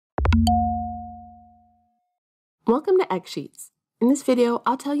Welcome to Exsheets. In this video,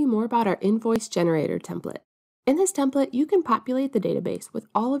 I'll tell you more about our Invoice Generator template. In this template, you can populate the database with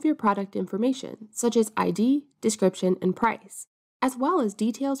all of your product information, such as ID, description, and price, as well as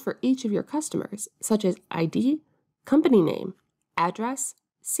details for each of your customers, such as ID, company name, address,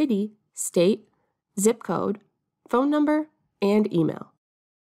 city, state, zip code, phone number, and email.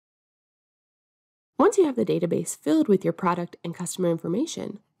 Once you have the database filled with your product and customer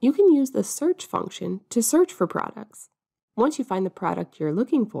information, you can use the search function to search for products. Once you find the product you're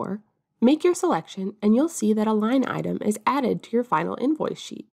looking for, make your selection and you'll see that a line item is added to your final invoice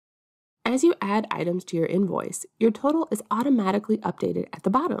sheet. As you add items to your invoice, your total is automatically updated at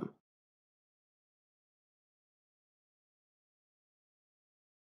the bottom.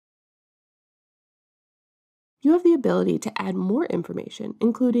 You have the ability to add more information,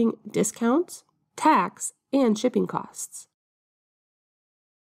 including discounts, tax, and shipping costs.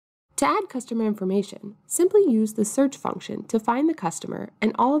 To add customer information, simply use the search function to find the customer,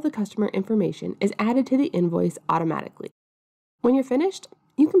 and all of the customer information is added to the invoice automatically. When you're finished,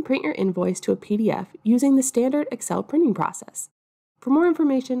 you can print your invoice to a PDF using the standard Excel printing process. For more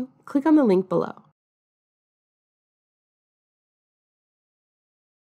information, click on the link below.